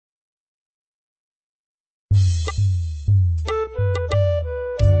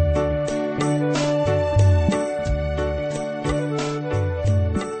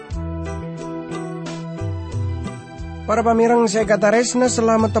Para pamirang saya kataresna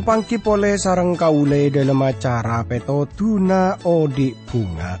selamat tepangki pole sarang kaule dalam acara peto tuna odi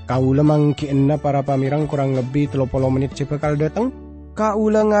bunga. Kaule mangkienna para pamirang kurang lebih 30 menit bakal datang.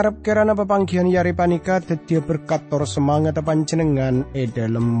 Kaule ngarep kerana pepanggian yari panika tetia berkat tor semangat panjenengan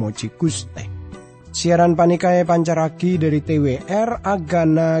dalam moji Guste. Siaran panika pancaraki dari TWR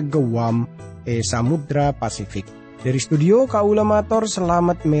Agana Gewam Samudra Pasifik. Dari studio kaule mator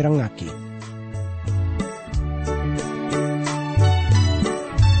selamat merengaki.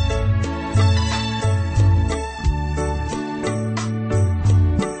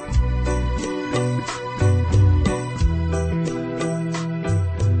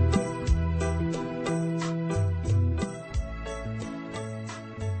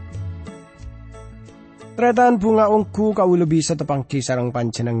 Tretan bunga ungku kau lebih setepangki sarang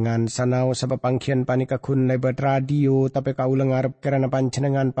panjenengan sanau sapapangkian panika kun lebat radio tapi kau lengarep kerana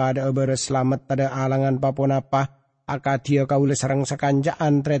panjenengan pada ebere selamat tada alangan papon apa akadia kau le sarang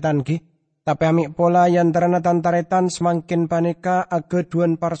sakanjaan tretan ki tapi amik pola yang terana tantaretan semakin panika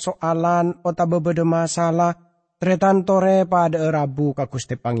ageduan persoalan ota bebede masalah tretan tore pada Rabu ka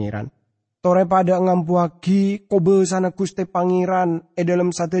Gusti Pangeran tore pada ngampuagi kobe sana Gusti Pangeran dalam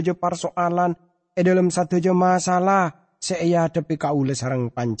satu je persoalan dalam satu je masalah saya hadapi kaule sarang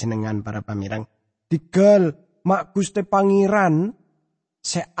panjenengan para pamirang. Tigal mak Gusti Pangeran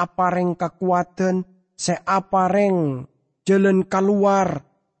se apareng kekuatan, se apareng jalan keluar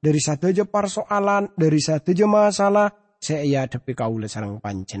dari satu je persoalan, dari satu je masalah saya hadapi kaule sarang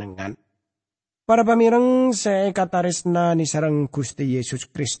panjenengan. Para pamirang saya kataresna ni sarang Gusti Yesus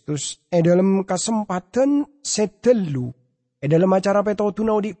Kristus dalam kesempatan sedelu dalam acara peto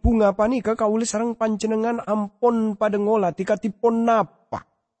tunau di bunga panika kaule sarang panjenengan ampon pada ngolah tika tipon napa.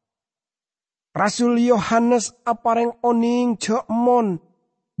 Rasul Yohanes apareng oning jekmon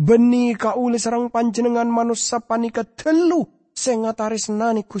beni kaule sarang panjenengan manusia panika telu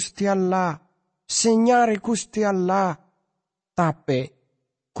sengataresnani Gusti Allah senyari Gusti Allah tapi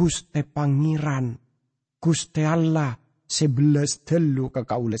Gusti Pangeran Gusti Allah 11 telu ke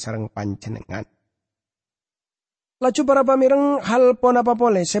kaule sarang panjenengan. Laju para pamireng hal pon apa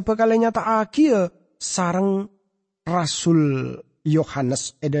boleh sebekalnya tak akhir sarang Rasul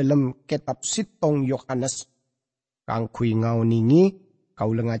Yohanes dalam kitab Sitong Yohanes kang kui ngau ningi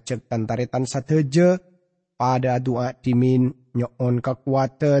kau lengajek tantaretan sateje pada doa dimin nyoon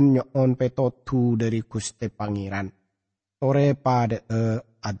kekuatan nyoon petotu dari Gusti Pangeran tore pada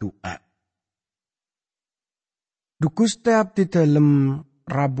adua Dukuste abdi dalam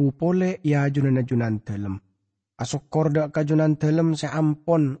Rabu pole ya junan dalam asok korda kajunan dalam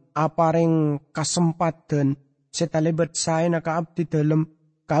seampon apareng kesempatan setalebat saya naka abdi dalam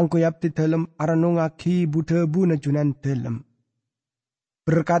kangku abdi dalam aranung aki budebu na junan dalam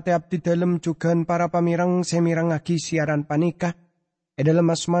berkati abdi dalam juga para pamirang semirang aki siaran panika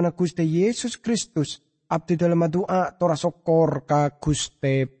dalam asmana Gusti Yesus Kristus abdi dalam doa tora sokor ka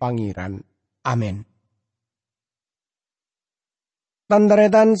Gusti Pangeran amin.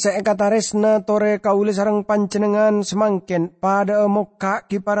 Tandaretan seekataresna tore kaule sarang panjenengan semangken pada moka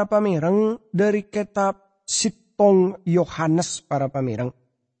ki para pamirang dari kitab Sitong Yohanes para pamirang.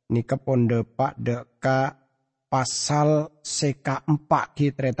 Ni keponde pak deka pasal seka 4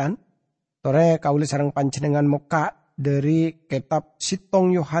 ki tretan. Tore kaule sarang panjenengan moka dari kitab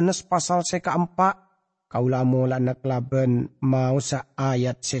Sitong Yohanes pasal seka 4. Kaula mula nak laben mau sa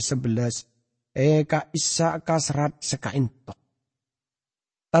ayat 11. Ka isa kasrat seka intok.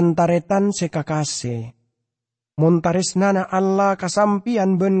 Tantaretan sekakase. Montares nana Allah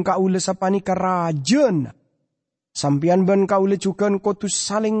kasampian ben kaule sapani kerajen. Sampian ben kaule juga kotus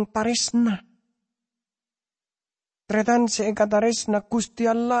saling taresna. Tretan sekataresna Gusti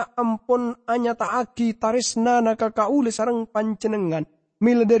Allah ampun anya taaki taresna na kaule sarang panjenengan.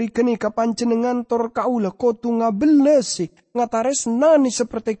 Mila dari kenika panjenengan tor kaule kotu ngabelesi ngataresna ni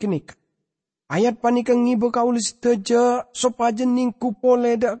seperti kenika. Ayat panikang ngibo kaulis teja sopajen ningku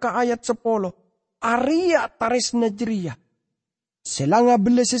pole da ka ayat 10. Aria tares najriya. Selanga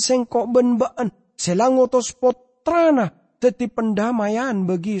bele sesengkok benbaan. Selango tos potrana. Teti pendamaian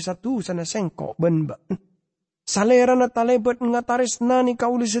bagi satu sana sengkok benbaan. Salera na talebat ngatares nani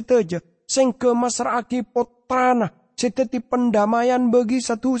kaulis teja. Sengke masraki potrana. Seteti pendamaian bagi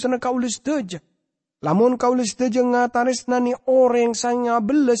satu sana kaulis teja. Lamun kaulis teja ngatares nani orang sanga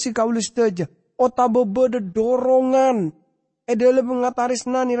bele si kaulis teja. Ota bebede dorongan. Dalam mengataris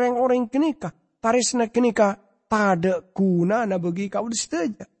nani reng orang kenika. Taris na kenika. Tada kuna na bagi kau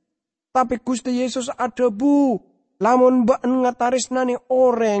diseteja. Tapi Gusti Yesus ada bu. Lamun baan ngataris nani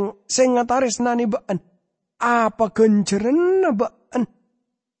orang. Seng ngataris nani baan. Apa kenceren na baan.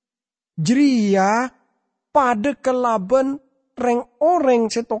 Jeria pada kelaban reng orang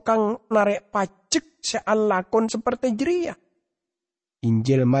setokang narek pajek sealakon seperti jeria.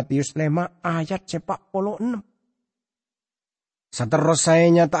 Injil Matius 5 ayat 46.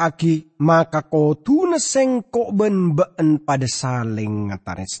 Saterusnya taagi maka kotu nesengko ben pada saling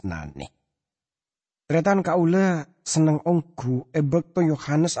ngataresnane. Tretan kaula seneng ongku ebek to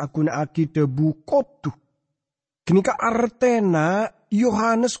Yohanes aguna agi debu kotu. Kini ka artena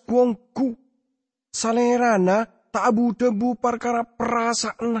Yohanes kuongku salerana tak abu debu perkara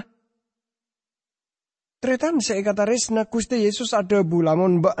perasaan. Tretan saya kataresna Gusti Yesus ada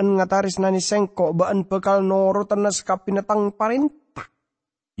bulamon baan ngataresna ni sengkok baan bekal noro tenes kapinetang parentah.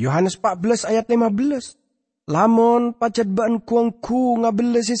 Yohanes 14 ayat 15. Lamon pacet baan kuangku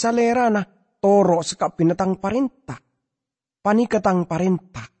ngabelesi salerana toro sekapinetang parentah. Paniketang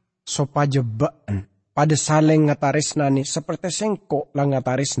parentah sopaja baan pada saleng ngataresna ni seperti sengkok lang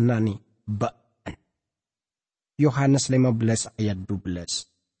ngataresna ni baan. Yohanes 15 ayat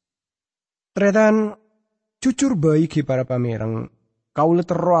 12. Tretan jujur baiki para pamirang, kaula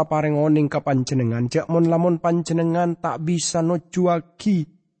tero apareng oning ka panjenengan, jakmon lamun panjenengan tak bisa nojuagi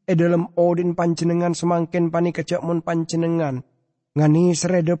dalam odin panjenengan semangkin panika jakmon panjenengan ngani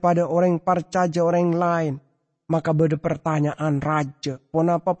sereda pada orang parcaja orang lain, maka beda pertanyaan raja,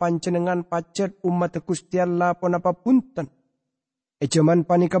 ponapa panjenengan pacet umat Gusti Allah ponapa punten. Jaman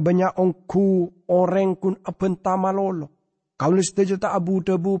panika banyak ongku orang kun abenta malolo, kaula setuju tak abu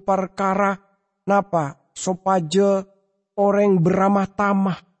debu perkara napa sopaja orang beramah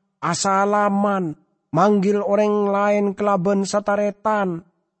tamah, asalaman, manggil orang lain kelaban sataretan,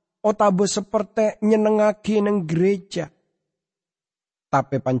 otabe seperti nyenengaki neng gereja.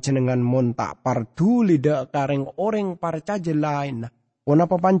 Tapi panjenengan mon tak parduli dak kareng orang parcaja lain.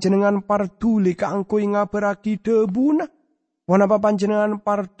 Wanapa panjenengan parduli ka angkoi ngabaraki debuna? Wanapa panjenengan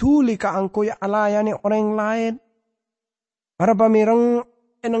parduli ka angkoi alayani orang lain? Para pamireng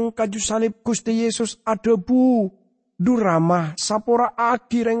eneng kaju salib Gusti Yesus ada bu duramah sapora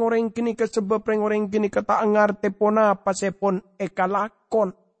agi reng orang kini kesebab reng orang kini kata ngarte pona apa sepon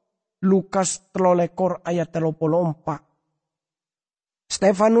ekalakon. Lukas 3 ayat 34.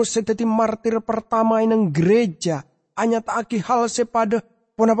 Stefanus seteti martir pertama ineng gereja hanya tak agi hal sepada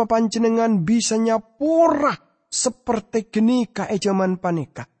ponapa panjenengan bisa nyapora seperti genika zaman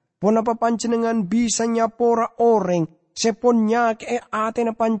panika. Ponapa panjenengan bisa nyapora orang sepon nyake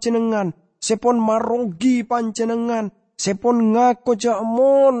atena panjenengan, sepon marogi panjenengan, sepon ngako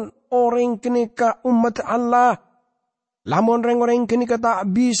jamon orang kenika umat Allah. Lamun orang kenika tak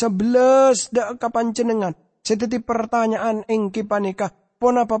bisa beles dak ka panjenengan. Seteti pertanyaan engki panika,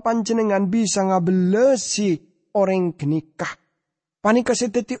 ponapa panjenengan bisa ngabelesi orang kenika. Panika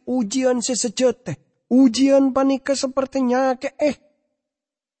seteti ujian sesejete, ujian panika seperti nyake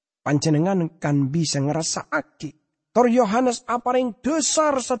panjenengan kan bisa ngerasa aki. Tor Yohanes apareng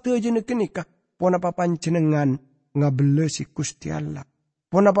besar satu aja nekenika. Ponapa panjenengan ngabelesi Gusti Allah.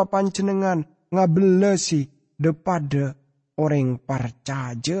 Ponapa panjenengan ngabelesi depada orang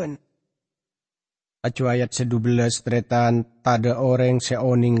parcajen. Acu ayat 12 tretan tada orang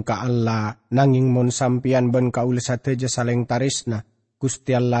seoning ka Allah. Nanging mon sampian ben kaula sateja saleng tarisna.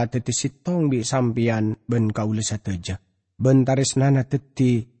 Gusti Allah teti sitong bi sampian ben kaula sateja. Ben tarisna na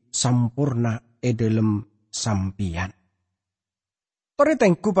teti sampurna edelem sampian.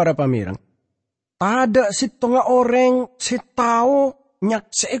 Toritengku para pamirang, tada sitonga orang setau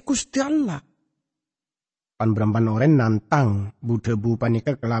nyak Gusti Allah. Panberampan orang nantang budebu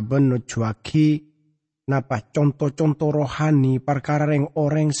panika kelaban nojuaki napa contoh-contoh rohani perkara reng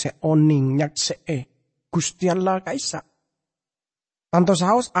orang seoning nyak Gusti Allah kaisa. Tanto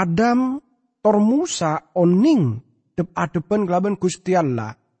saos Adam tor Musa oning dep-adepan kelaban Gusti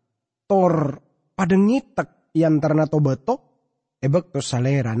Allah tor pada ngitek yang terna tobato ebek to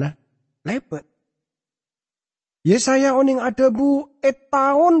salerana lepet. Yesaya oning adabu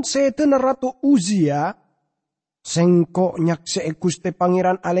tahun seten ratu Uzia sengko nyak Gusti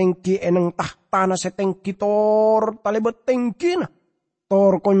pangeran alengki eneng tahtana setengki tor talebet tengkina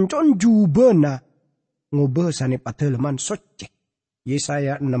tor koncon jubena ngobesane padeleman socek.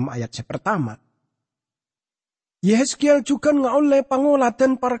 Yesaya 6 ayat pertama. Yehezkiel juga ngaule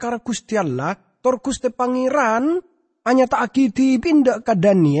pangoladan perkara Gusti Allah tor Gusti pangeran hanya tak akiti pindah ke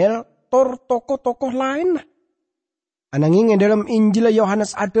Daniel tor tokoh-tokoh lain. Ananging dalam Injil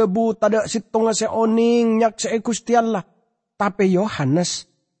Yohanes ada bu tada sitonga seoning nyak Gusti Allah. Tapi Yohanes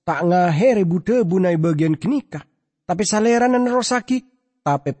tak ngaheri bude bunai bagian kenika. Tapi saleranan rosaki.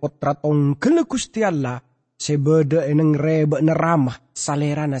 Tapi potra tonggele Gusti Allah. Sebeda eneng rebe neramah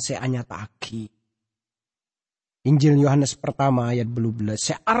salerana anya tak aki. Injil Yohanes pertama ayat 12.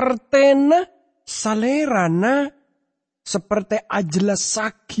 Seartena salerana seperti ajelas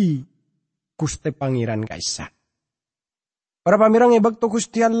saki Gusti Pangeran kaisa. Para pamirang ebak to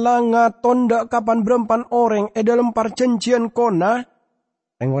Gusti Allah ngaton dak kapan berempan orang dalam perjanjian kona.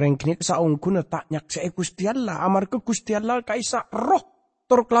 Orang kini kesaungkuna tak nyaksai Gusti Allah. Amar ke Gusti Allah kaisa roh.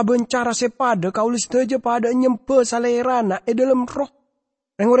 Tor kelaban cara sepada kaulis teja pada nyempe salerana dalam roh.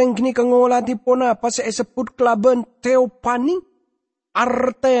 Orang kini kengolati pona apa sebut kelaban teopani.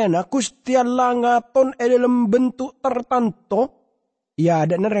 Artena Gusti Allah ngaton dalam bentuk tertentu. Ya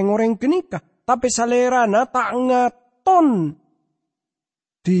ada orang kini kah. Tapi salerana tak ngaton.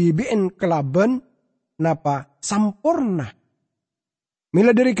 Dibiin kelaban napa sampurna.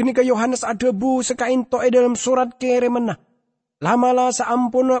 Mila dari kini ke Yohanes adebu sekain toe dalam surat keremena. Lamalah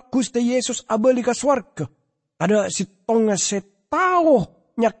saampuna Gusti Yesus abeli ka swarga. Ada si tonga setao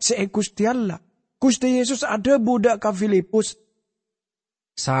nyak se Gusti Allah. Gusti Yesus adebu dak ka Filipus.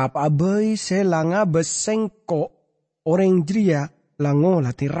 Saap abai selanga besengko orang jria lango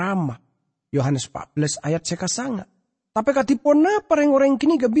lati rama. Yohanes 14 ayat sekasanga. Tapi katipon na pareng orang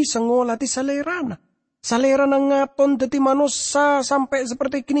kini gak bisa ngolati salerana. Salerana ngaton teti manusia sampai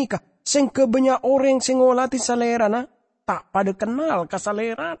seperti kini kah. Seng kebanyak orang sing ngolati salerana. Tak pada kenal ka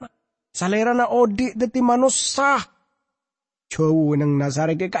salerana. Salerana odik teti manusia. Jauh nang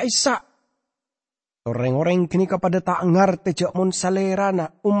nazare ke kaisa. Orang-orang kini kepada tak ngerti jak mon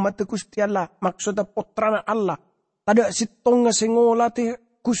salerana. Umat Gusti Allah. Maksudnya putrana Allah. Tada sitonga sing ngolati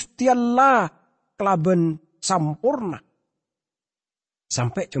Gusti Allah. Kelaban sampurna.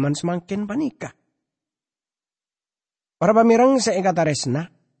 Sampai cuman semakin panika. Para pamirang saya kata resna.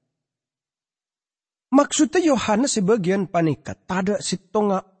 Maksudnya Yohanes sebagian panika. Tada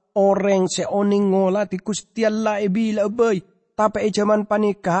sitonga orang seoning ngolati Gusti Allah bila bay. Tapi zaman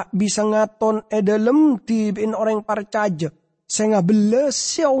panika bisa ngaton dalam tibin orang percaya. Saya beles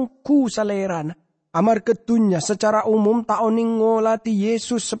siongku salerana. Amar ketunya secara umum tak oning ngolati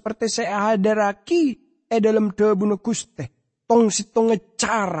Yesus seperti saya hadaraki dalam debuna Gusti. Tong sitong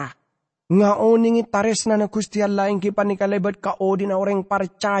cara. Nga oningi taresna na Gusti Allah yang kipanika lebat ka odina orang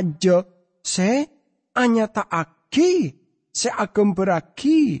percaya. Se anya taaki. Se agem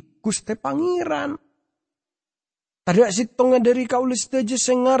beraki Gusti Pangeran. Tada sitong dari kaulis teje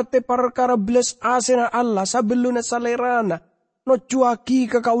sengarte perkara belas asena Allah sabeluna salerana. No cuaki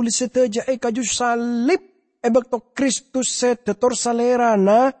ke kaulis teje kaju salib. Ebak to Kristus setetor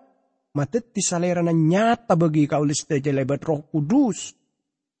salerana. Matet di salerana nyata bagi kaulis teje lebat Roh Kudus.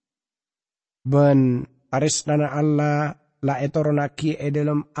 Ben ares nana Allah la etoronaki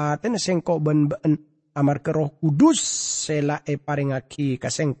dalam aten sengko ben amar ke Roh Kudus sela paringaki ka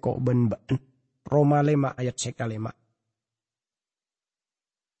sengko ben. Roma 5 ayat 5.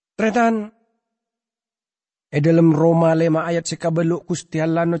 Tretan dalam Roma 5 ayat sekabeluk Gusti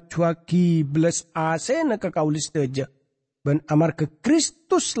Allah no cuaki belas asena ke kaulis teje. Ben amar ke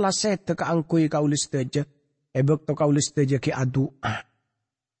Kristus la sete ka angkui kaulis teje. Ebek to kaulis teje ki adua.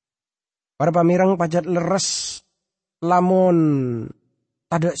 Para pamirang pajat leres lamon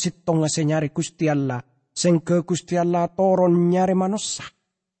tada sitong ngase nyari Gusti Allah. Seng ke Gusti Allah toron nyari manusia.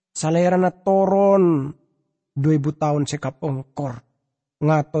 Salerana toron 2000 tahun sekapongkor.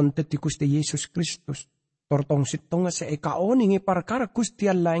 Ngaton teti Gusti Yesus Kristus. Tortong sitong ngase kaoningi perkara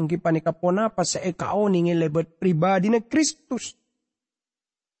Gusti Allah yang gipanika ponapa se kaoningi lebet pribadi na Kristus.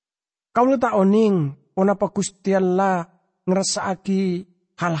 Kau tak oning ponapa Gusti Allah ngerasaaki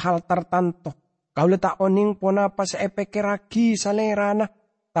hal-hal tertentu. Kau tak oning ponapa sa epekeraki salerana.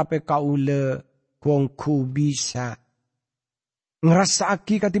 Tapi kau kongku bisa.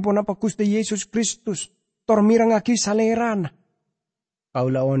 Ngerasaki katipon apa Gusti Yesus Kristus. Tormirangaki salerana. Kau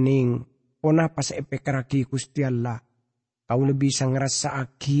oning ponapa sa epekeraki Gusti Allah. Kau bisa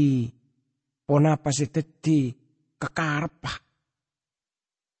ngerasaki ponapa sa teti kekarpa.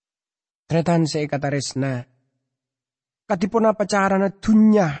 Tretan sa ikataresna. Katipon apa cara na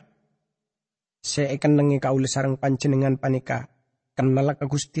dunya. Saya akan nengi kaula sarang panjenengan panika. Kenal ka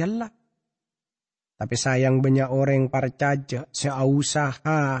Gusti Allah. Tapi sayang banyak orang percaya. Saya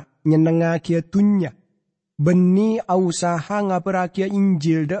usaha nyenengaki dunya. Beni usaha ngaperaki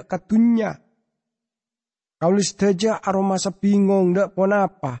Injil dak katunya. Kaula sedaja aroma bingung dak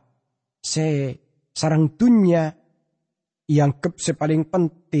ponapa. Saya sarang dunya. Yang kep sepaling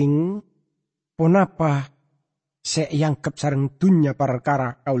penting. Ponapa. Saya yangkep sarang dunya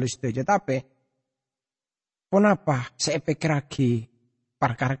perkara kaulis teja. Tapi, ponapa saya pikiraki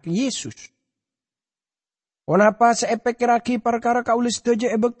perkara ke Yesus? Ponapa saya pikiraki perkara kaulis teja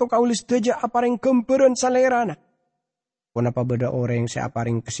ebek to kaulis teja aparing kemperan salerana? Ponapa beda orang saya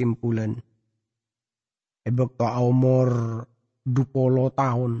aparing kesimpulan? Ebek to umur 20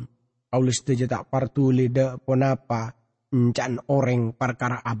 tahun. Kaulis teja tak partuli de ponapa encan orang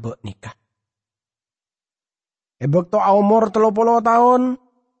perkara abe nikah. Ebek to umur 30 tahun,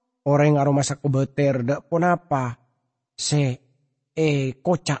 orang aro masa kebeter de ponapa se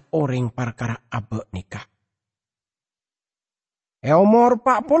kocak orang perkara abe nikah. Umur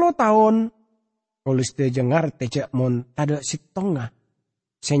 40 tahun, kaulis teja ngarte cek mon tada sitongah,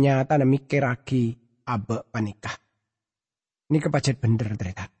 senyata na mikiraki abe panikah. Ini kepacet bener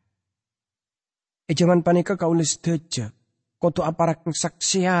ternyata. Jaman panika kaulis teja. Koto aparak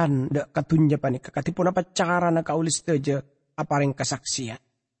kesaksian dak katunya panika. Katipun apa cara na kaulis teja apareng kesaksian.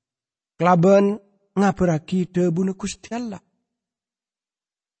 Kelaban ngaberaki debu na Gusti Allah.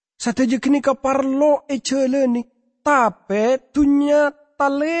 Sateja kini kaparlo eceleni. Tapi tunya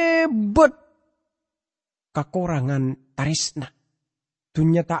talebet kakorangan tarisna.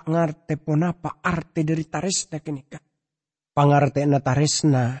 Tunya tak ngarte ponapa arte dari tarisna kini ka. Pangarte na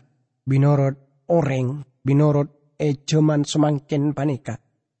tarisna binorot orang binorot jaman semakin panika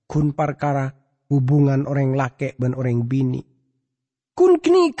kun perkara hubungan orang laki dan orang bini kun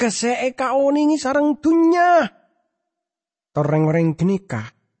kini kase oningi sarang tunya orang kini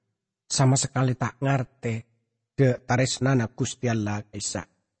sama sekali tak ngarte de taresnana Gusti Allah Isa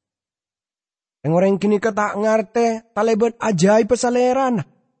orang kini tak ngarte talebet ajaib pesalerana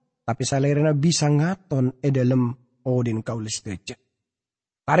tapi salerana bisa ngaton dalam odin kaulis teja.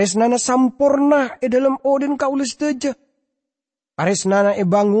 Taresnana sampurna dalam odin kaulis teja. Taresnana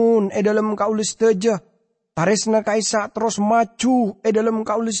bangun dalam kaulis teja. Taresna kaisa terus maju dalam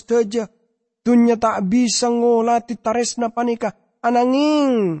kaulis teja. Tunya tak bisa ngolati taresna panika.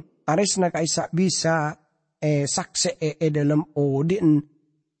 Ananging taresna kaisa bisa sakse dalam odin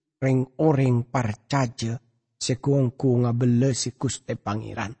ring orang parcaja sekuangku ngabele si Gusti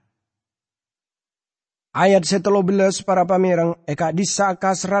Pangeran. Ayat 13 para pamirang eka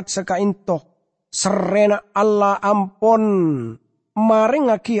disaka serat seka into serena Allah ampon maring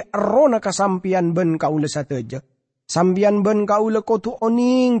aki arona kasampian ben kaula sateja sampian ben kaula kotu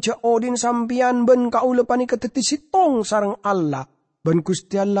oning ce odin sampian ben kaula panika tetisitong sareng Allah ben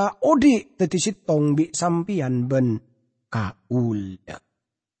Gusti Allah odi tetisitong bi sampian ben kaula.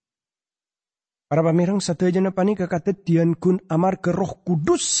 Para pamirang sateja na panika katetian kun amar ke Roh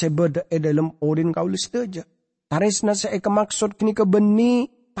Kudus sebeda dalam odin kaulis teja. Taresna sa maksud kini kebeni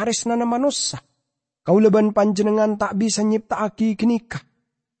taresna na manusa. Kauleban panjenengan tak bisa nyipta aki kini ka.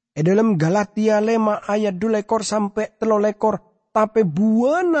 Dalam Galatia 5 ayat 2 lekor sampai 3 lekor. Tapi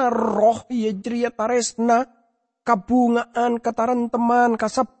buana roh ya jeria taresna kabungaan kataran teman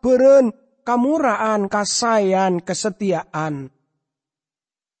kasaberen kamuraan kasayan kesetiaan.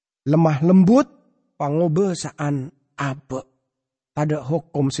 Lemah lembut pangobesaan abe. Tada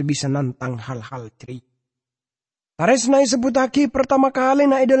hukum sebisa nantang hal-hal ceri. Taresna sebutaki pertama kali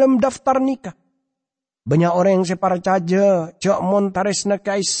na dalam daftar nikah. Banyak orang yang separcaja cak mon taresna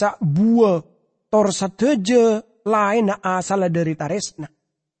kaisa buah tor sateja lain na asal dari taresna.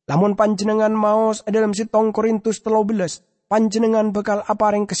 Lamun panjenengan maos dalam sitong Korintus 13 panjenengan bekal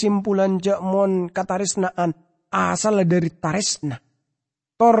apareng kesimpulan cak mon kataresnaan asal dari taresna.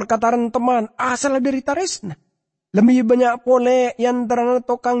 Tor kataran teman asal dari taresna. Lebih banyak pole yang terana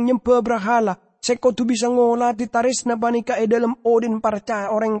tokang nyembah berhala. Seko tu bisa ngolah di taresna panika dalam odin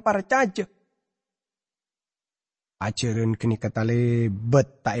parca orang parcaja. Ajaran kini katale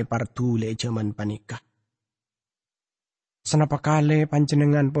bet tak partule jaman panika. Senapa kali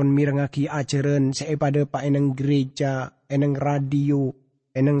panjenengan pon mirengaki ajaran sepada pak eneng gereja, eneng radio,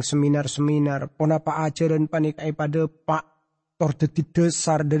 eneng seminar-seminar. Pon apa ajaran panika pada pak tor dadi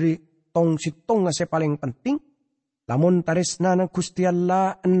dasar dari tong sitong nga paling penting. Lamun taresna na Gusti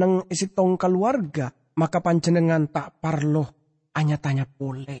Allah eneng isitong keluarga, maka panjenengan tak parlo anya-tanya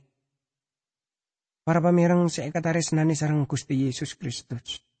pole. Para pamirang sa ikataresna ni sarang Gusti Yesus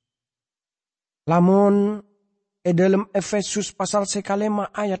Kristus. Lamun dalam Efesus pasal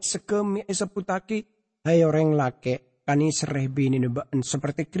 5 ayat sekemi seputaki, hai orang lake kani sereh bini nebaan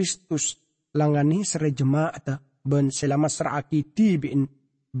seperti Kristus langani sereh jemaat ben selama seraki tibin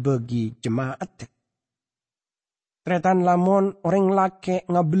bagi jemaat. Tretan lamun orang laki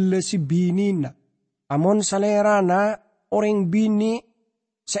ngabele si bini na. Amon salerana orang bini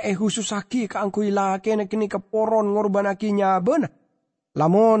sehususaki kaangkuy laki na kini keporon ngorban aki nyabena.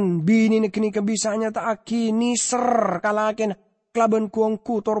 Lamun bini na kini kebisanya ta aki niser kalaki na klaban kuang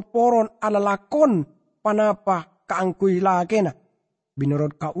kutor poron ala lakon panapa kaangkuy laki na.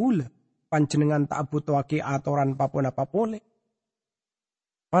 Binurot kaula panjenengan tak butuh aki atoran papun apa pole.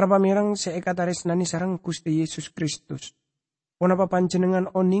 Para pamirang seekataris nani sarang Gusti Yesus Kristus. Punapa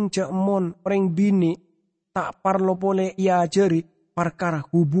panjenengan oning cemon orang bini tak parlo pole ia jeri perkara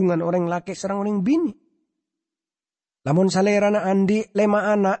hubungan orang laki sareng orang bini. Lamun salerana andi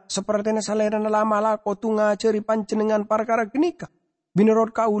lema anak seperti salerana lama lako tu ngajari panjenengan perkara genika. Binurut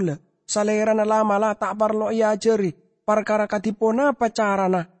kaula salerana lama lah tak parlo ia ajari perkara katipona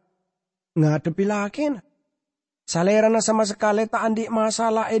pacarana ngadepi lakena. Salerana sama sekali tak andi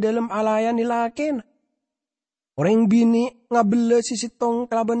masalah dalam alayani lakena. Orang bini ngabele sisi tong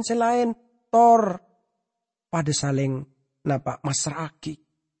kelaban selain tor pada saling napa masraki.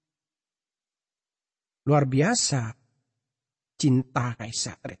 Luar biasa cinta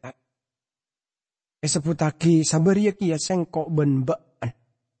kaisa tretan. Sebut lagi saberia kia sengkok ben-ben.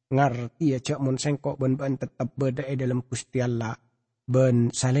 Ngarti ya cak mun sengkok ben-ben tetap beda dalam Gusti Allah. Ben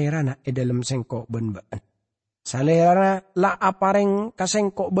salerana dalam sengkok ben-ben. Salerana la apareng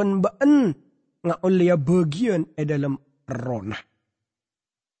kasengkok ben-ben nga ulia bagian dalam rona.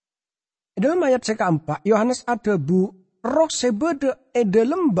 Dalam ayat sekeempat Yohanes ada bu roh sebeda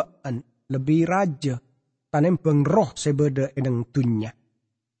dalam baan lebih raja tanem beng roh sebeda edeng dunya.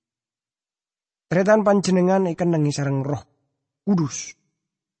 Tretan panjenengan ikan nangi sareng roh kudus.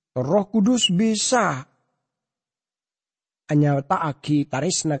 Roh kudus bisa hanya taaki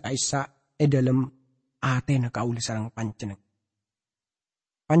tarisna kaisa dalam atena kauli sareng panjenengan.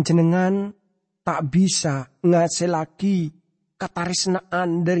 Panjenengan tak bisa ngasih lagi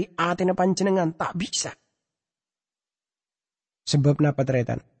katarisnaan dari atena panjenengan, tak bisa. Sebab napa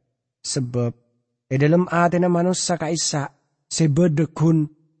tretan? Sebab dalam atena manusia kaisa sebedekun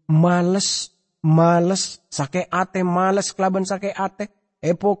males sake ate males kelaban sake ate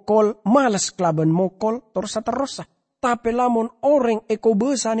epokol males kelaban mokol terus. Tapi lamun orang eko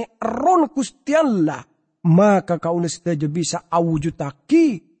besane ron Gusti Allah maka kaula sedaja bisa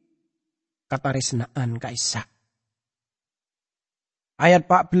awujudaki katarisnaan kaisa. Ayat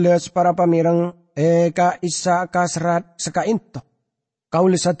 14 para pamireng kaisa kasrat sekainto.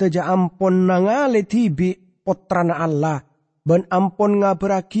 Kaula sedaja ampun nangale tibi putrana Allah. Ben ampun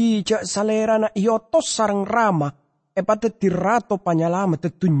ngaberagi cak salerana iotos sareng rama epate tirato panyalama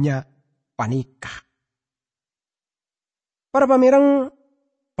tetunya panika. Para pamirang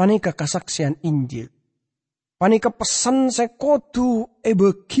panika kasaksian Injil. Panika pesan sekodu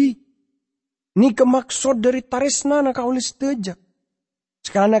ebeki. Ni kemaksud dari tarisna na kaulis teja.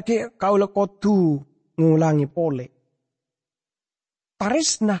 Sekarang lagi kaula kodu ngulangi pole.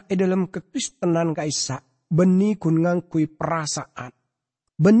 Tarisna dalam kekristenan kaisa. Beni kun ngangkui perasaan.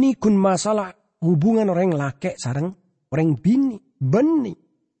 Beni kun masalah hubungan orang laki sareng orang bini. Beni.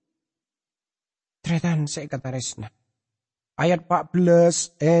 Tretan saya kata resna. Ayat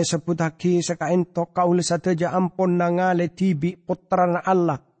 14 sebut lagi sekainto kaula sateja ampun nangale tibi putrana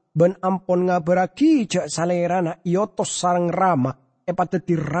Allah. Ben ampun ngaberagi jak salerana iotos sareng rama.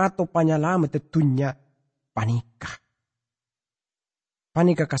 Epateti rato panyalama tetunya panika.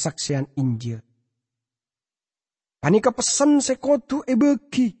 Panika kasaksian Injil. Panika pesan sekotu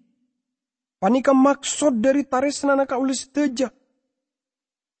ebeki. Panika maksud dari tarisna na kaulis teja.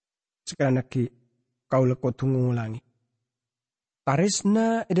 Sekarang lagi kaulah kotu ngulangi.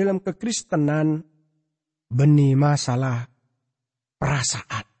 Tarisna dalam kekristenan beni masalah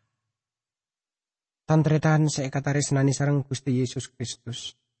perasaan. Tantretan saya kata tarisnani sareng Gusti Yesus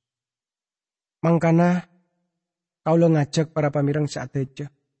Kristus. Mangkana kaulah ngajak para pamirang saat teja.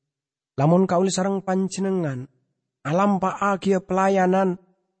 Lamun kaulah sareng panjenengan. Alam paagia pelayanan.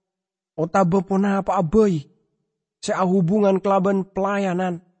 Otabe pona apa abai. Sea hubungan kelaban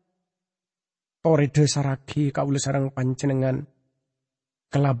pelayanan. Tore desaragi kaula sareng panjenengan.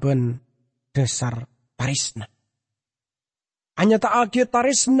 Kelaban dasar tarisna. Hanya tak agi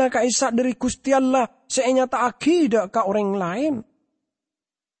tarisna kaisa dari Gusti Allah. Seenya tak agi dak ka orang lain.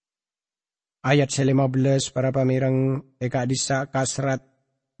 Ayat 15 para pamirang eka disa kasrat.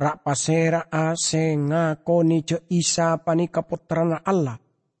 Rak pasera ase ngakoni je isa panika putrana Allah.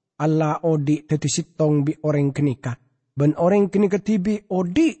 Allah odi teti sitong bi orang kenika. Ben orang kenika tibi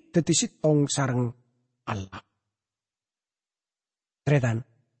odi teti sitong sareng Allah. Tretan.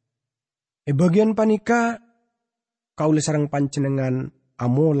 Bagian panika kaula sareng panjenengan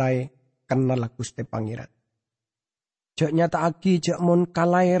amulai kenal Gusti Pangeran. Jek nyata aki jek mon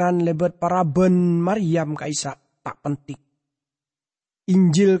kalairan lebat paraben Maryam kaisa tak penting.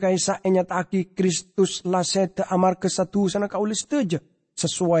 Injil kaisa enyataki Kristus laseta amar kesatu sana kaulis teja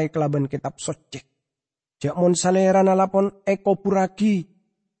sesuai kelaban kitab suci. Jakmon salerana lapon eko puraki,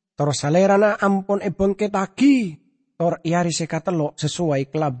 tor salerana ampon ebengketaki, tor iari sekatelo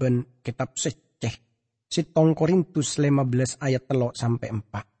sesuai kelaban kitab suci. Sitong Korintus 15 ayat 3 sampai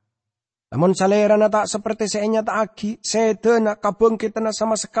 4. Namun salerana tak seperti senyataki, sedena kabengketana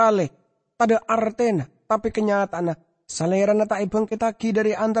sama sekali, tada artena, tapi kenyataana salerana tak ibangkitaki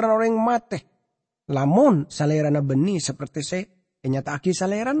dari antara orang mate. Lamun salerana benih seperti nyataki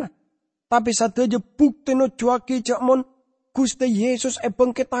salerana. Tapi sateja bukti no cuaki cakmon Gusti Yesus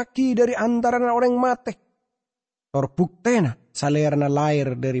ibangkitaki dari antara orang mate. Torbuktena salerana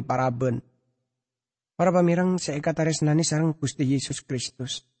lahir dari paraben. Para pamirang seikataresnani sareng Gusti Yesus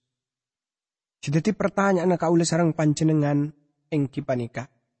Kristus. Sedeti pertanyaan kaula sareng panjenengan ing kipanika.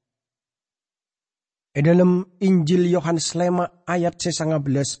 Dalam Injil Yohanes 5 ayat 19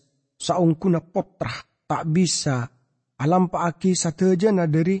 saungkuna potrah tak bisa alampaaki satejana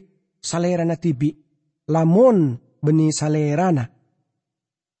dari salerana tibi. Lamun beni salerana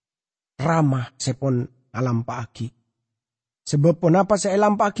ramah sepon alampaaki. Sebab ponapa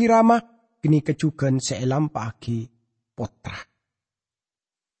seelampaaki ramah kini kecugan seelampaaki potrah.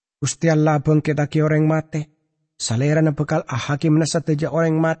 Gusti Allah bangkitaki orang mate. Salerana bekal ahakim na sateja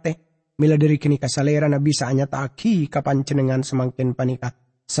orang mate. Mila dari kini kasalerana bisa anyataki kapancenengan semangkin panika.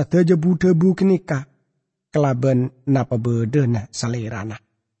 Sateja budebu kenika. Kelaban napa bedena salerana.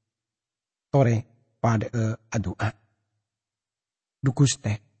 Tore pada adua.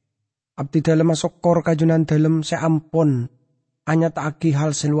 Dukuste. Abdi dalam masokor kajunan dalam seampon. Anyataki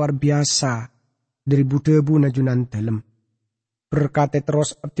hal seluar biasa. Dari budebu najunan dalam. Berkate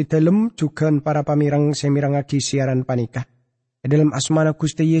terus abdi dalem juga para pamirang semirangagi siaran panika. Dalam asmana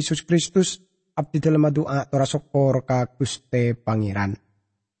Gusti Yesus Kristus abdi dalem doa tora sokor ka Gusti Pangeran.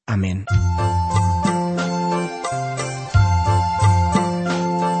 Amin.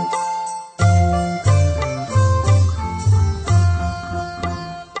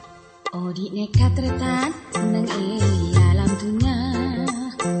 Odi nekat retan nang alam dunia.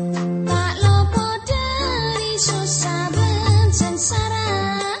 Tak lopo dari susah sengsara,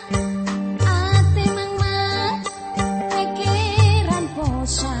 ate mang pikiran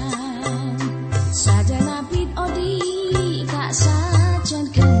bosan, saja napit odi kak sajen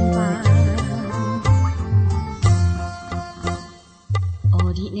gempar.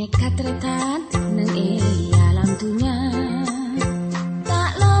 Odi nekat retan nang alam dunia,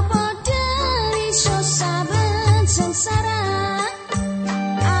 tak lopo dari susah sengsara.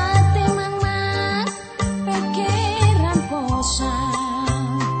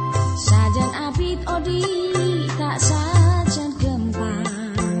 Sajan abid odi tak sajan gempar.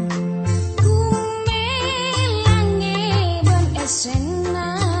 Kumelange ben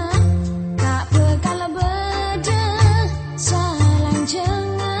esena tak bekal beda salang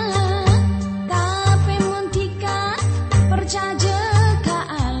jengah. Tapi muntika percaya ke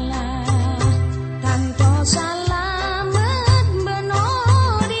Allah tanpa salamet beno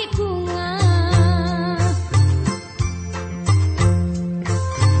di bunga.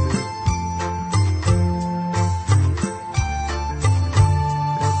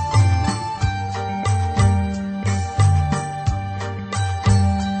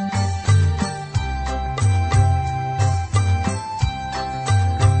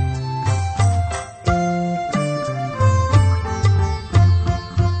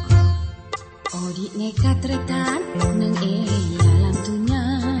 Nekat retan nang alam dunia,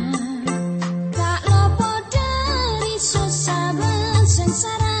 tak lopo dari susah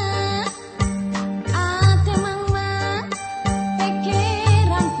sengsara. Ate mang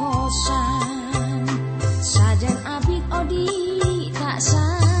pikiran bosan, sajan abid odi tak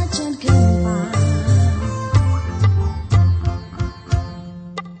sajan gempar.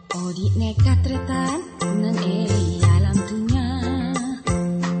 Odi nekat retan nang